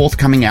from the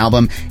forthcoming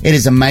album. It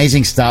is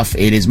amazing stuff.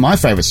 It is my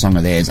favorite song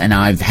of theirs, and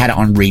I've had it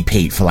on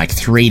repeat for like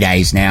 3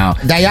 days now.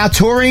 They are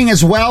touring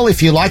as well.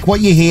 If you like what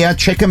you hear,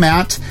 check them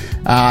out.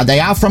 They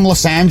are from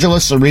Los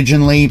Angeles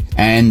originally,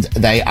 and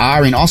they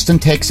are in Austin,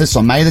 Texas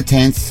on May the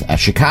 10th,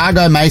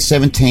 Chicago May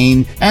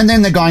 17, and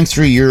then they're going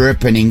through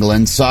Europe and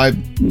England. So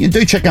you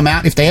do check them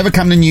out. If they ever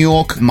come to New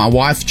York, my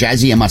wife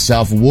Jazzy and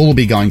myself will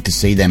be going to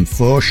see them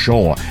for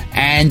sure.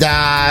 And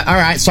all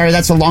right, sorry,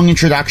 that's a long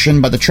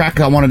introduction, but the track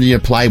I wanted you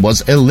to play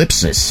was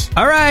Ellipsis.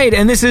 All right,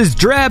 and this is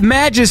Drab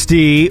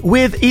Majesty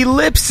with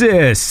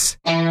Ellipsis.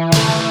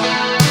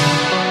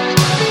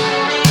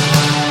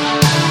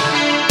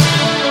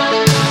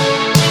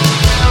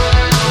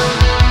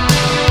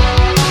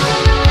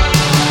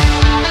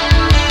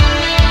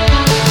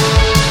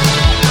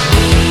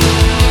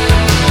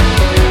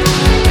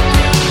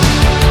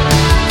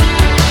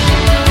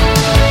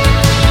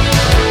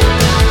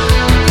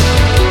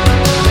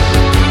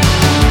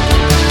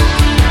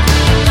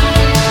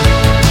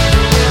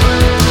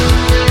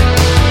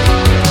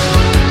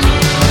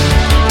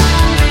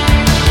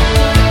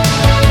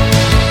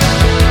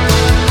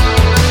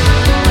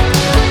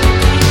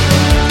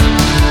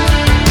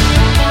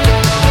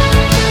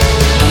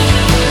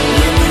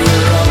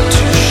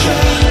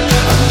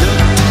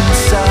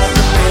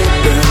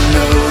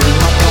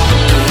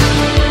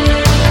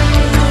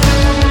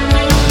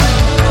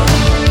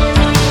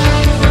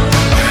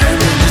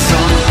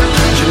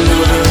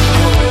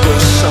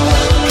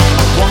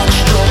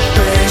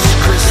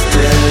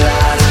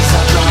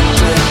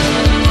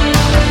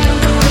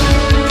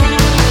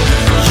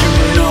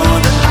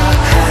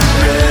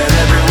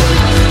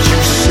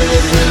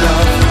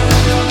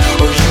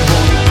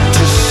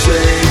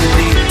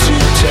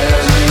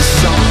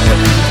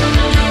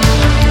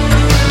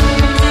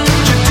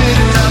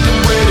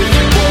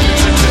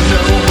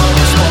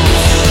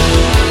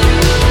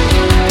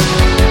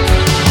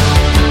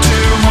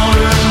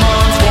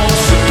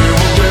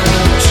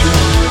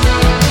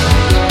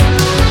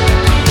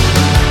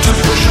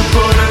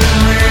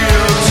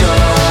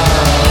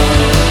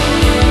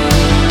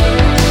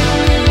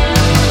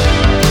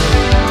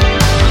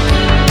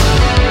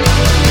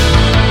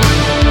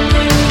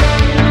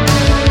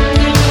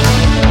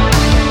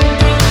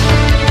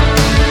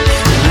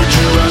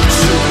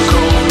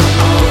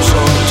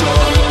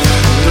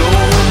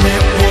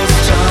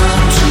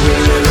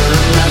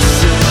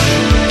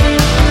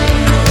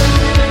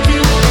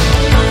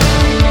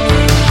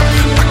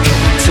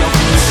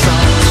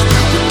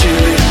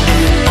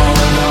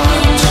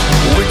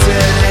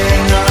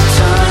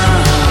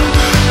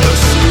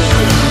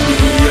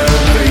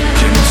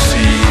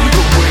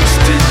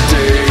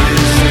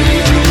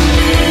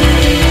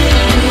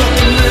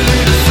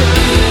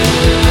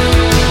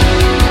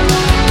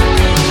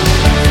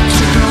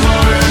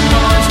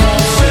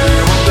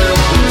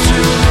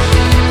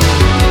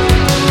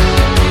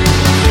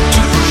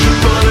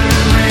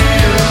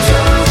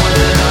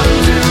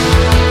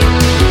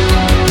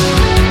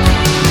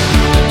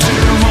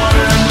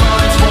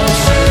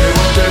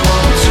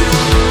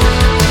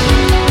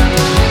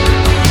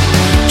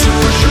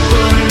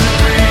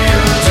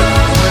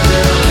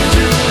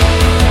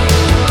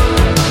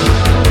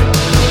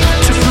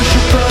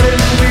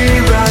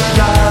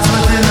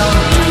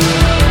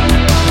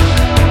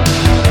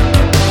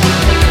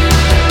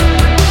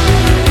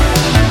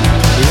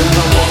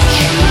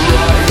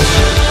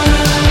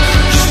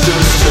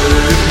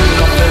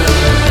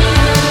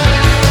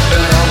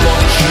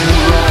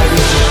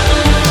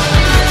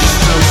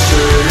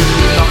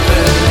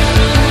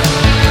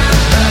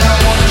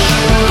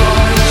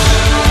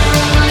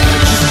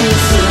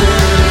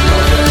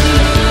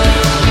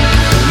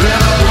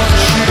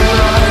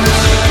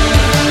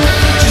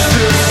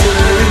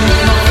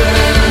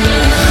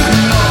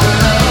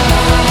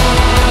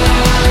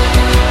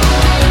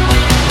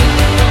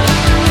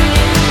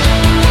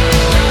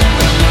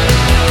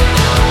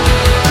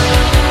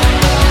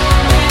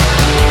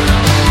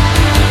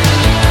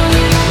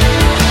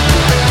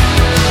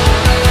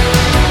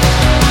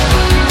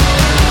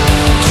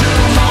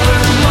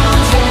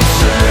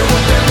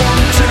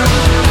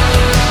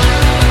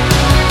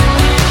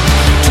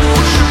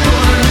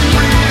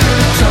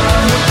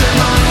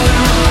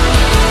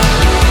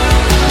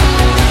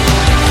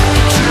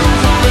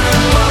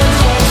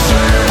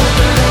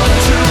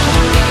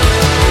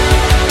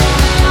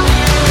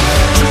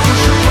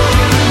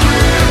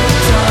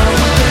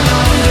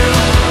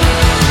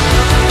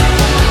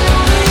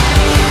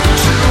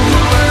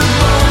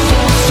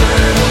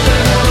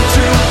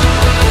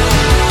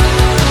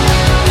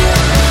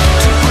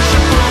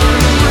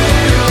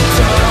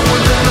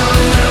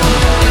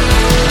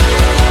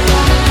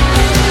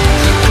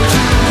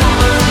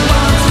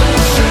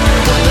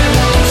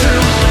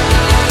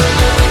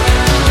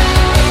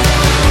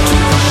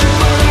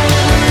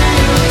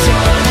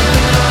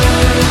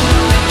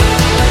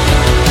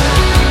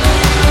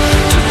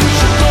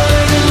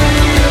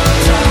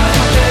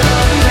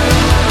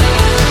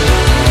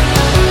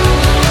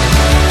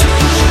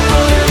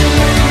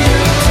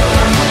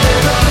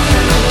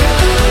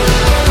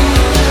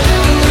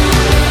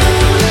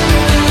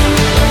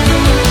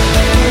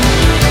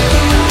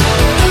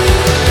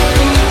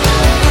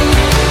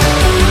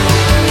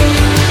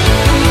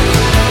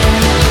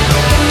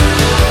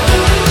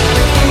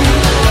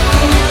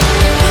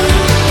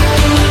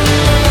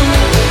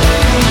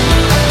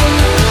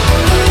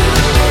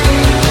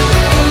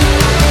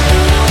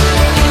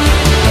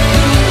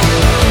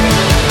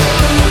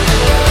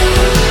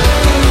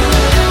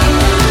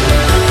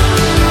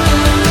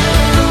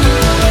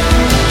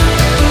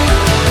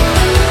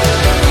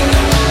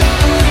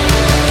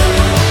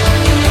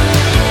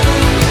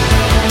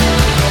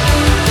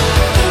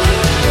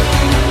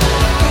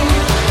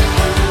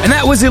 And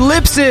that was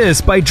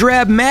Ellipsis by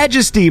Drab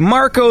Majesty,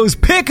 Marco's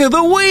pick of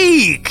the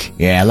week.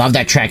 Yeah, I love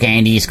that track,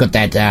 Andy. It's got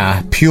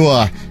that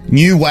pure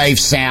new wave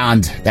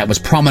sound that was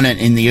prominent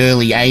in the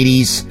early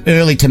 80s,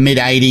 early to mid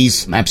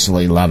 80s.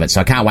 Absolutely love it.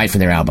 So I can't wait for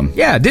their album.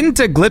 Yeah, didn't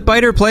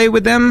Glitbiter play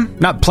with them?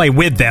 Not play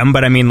with them,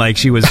 but I mean, like,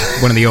 she was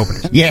one of the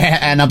openers. Yeah,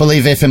 and I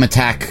believe FM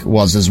Attack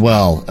was as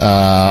well.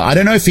 I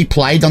don't know if he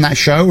played on that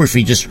show or if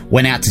he just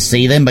went out to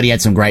see them, but he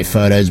had some great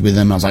photos with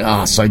them. I was like,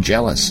 oh, so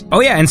jealous. Oh,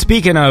 yeah, and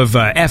speaking of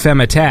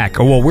FM Attack,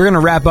 well, we're going to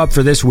wrap up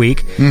for this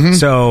week.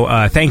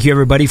 So thank you,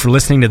 everybody, for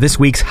listening to this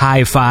week's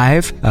High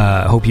Five.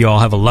 Hope you all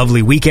have a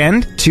lovely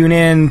weekend. Tune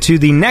in to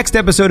the next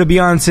episode of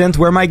Beyond Synth,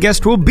 where my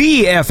guest will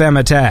be FM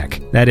Attack.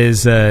 That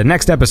is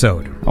next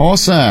episode.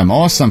 Awesome.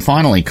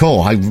 Finally,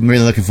 cool. I'm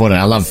really looking forward to it.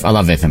 I love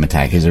FM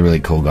Attack. He's a really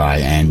cool guy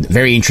and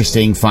very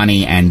interesting,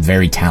 funny, and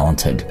very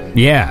talented.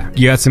 Yeah.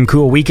 You got some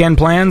cool weekend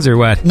plans or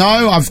what? No,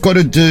 I've got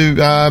to do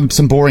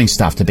some boring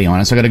stuff, to be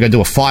honest. I've got to go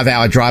do a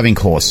 5-hour driving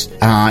course.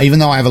 Even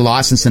though I have a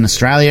license in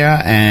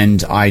Australia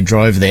and I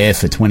drove there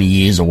for 20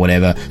 years or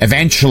whatever,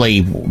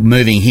 eventually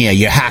moving here,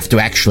 you have to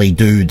actually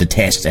do the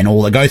test and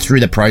go through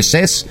the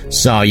process.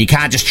 So you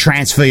can't just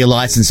transfer your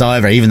license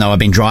over, even though I've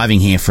been driving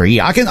here for a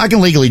year. I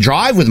can legally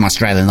drive with my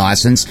Australian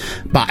license,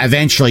 but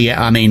eventually,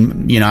 I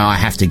mean, you know, I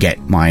have to get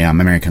my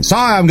American. So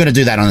I'm going to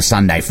do that on a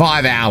Sunday,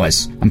 5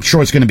 hours. I'm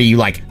sure it's going to be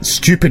like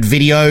stupid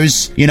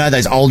videos, you know,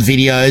 those old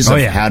videos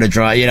of how to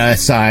drive, you know,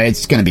 so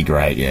it's going to be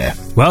great, yeah.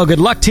 Well, good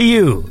luck to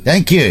you.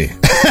 Thank you.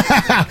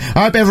 I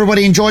hope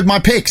everybody enjoyed my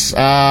picks,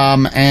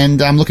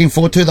 and I'm looking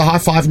forward to the High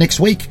Five next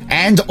week,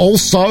 and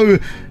also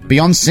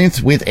Beyond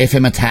Synth with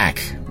FM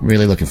Attack.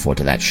 Really looking forward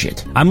to that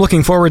shit. I'm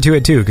looking forward to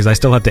it too, because I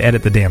still have to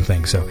edit the damn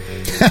thing, so.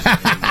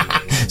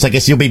 So I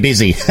guess you'll be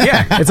busy.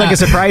 Yeah, it's like a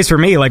surprise for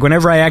me. Like,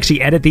 whenever I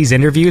actually edit these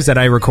interviews that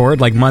I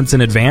record, like, months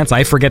in advance,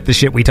 I forget the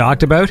shit we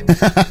talked about.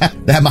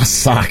 That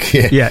must suck,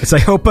 yeah. Yeah, so I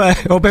hope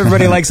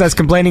everybody likes us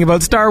complaining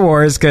about Star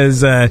Wars,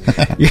 because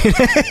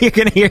you're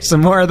going to hear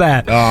some more of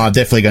that. Oh, I'm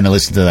definitely going to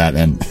listen to that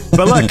then.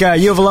 But look,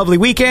 you have a lovely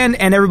weekend,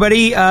 and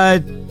everybody,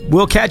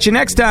 we'll catch you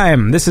next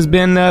time. This has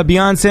been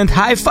Beyond Synth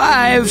High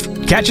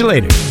Five. Catch you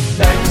later.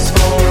 Thanks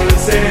for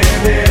listening.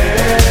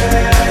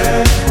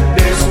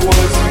 This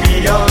was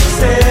Beyond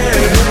Synth.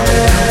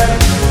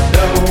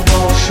 No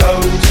more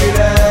show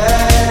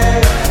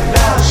today.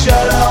 Now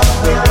shut up,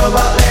 the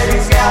robot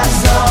lady's got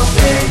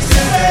something to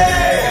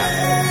say.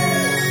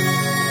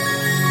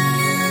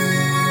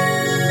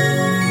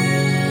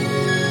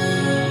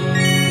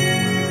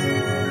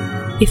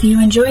 If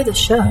you enjoy the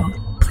show,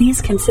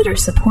 please consider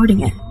supporting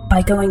it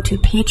by going to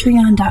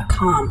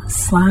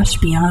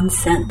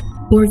patreon.com/BeyondSynth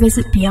or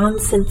visit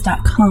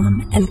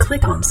BeyondSynth.com and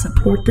click on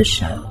Support the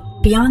Show.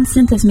 Beyond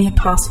Synth is made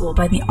possible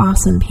by the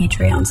awesome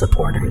Patreon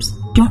supporters.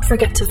 Don't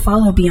forget to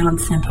follow Beyond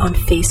Synth on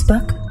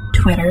Facebook,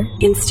 Twitter,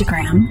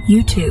 Instagram,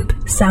 YouTube,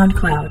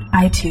 SoundCloud,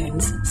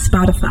 iTunes,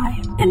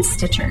 Spotify, and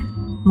Stitcher.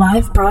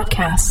 Live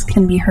broadcasts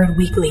can be heard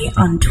weekly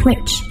on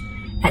Twitch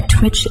at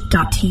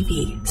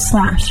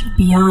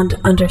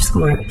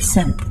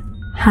twitch.tv/beyond_synth.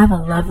 Have a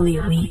lovely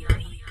week.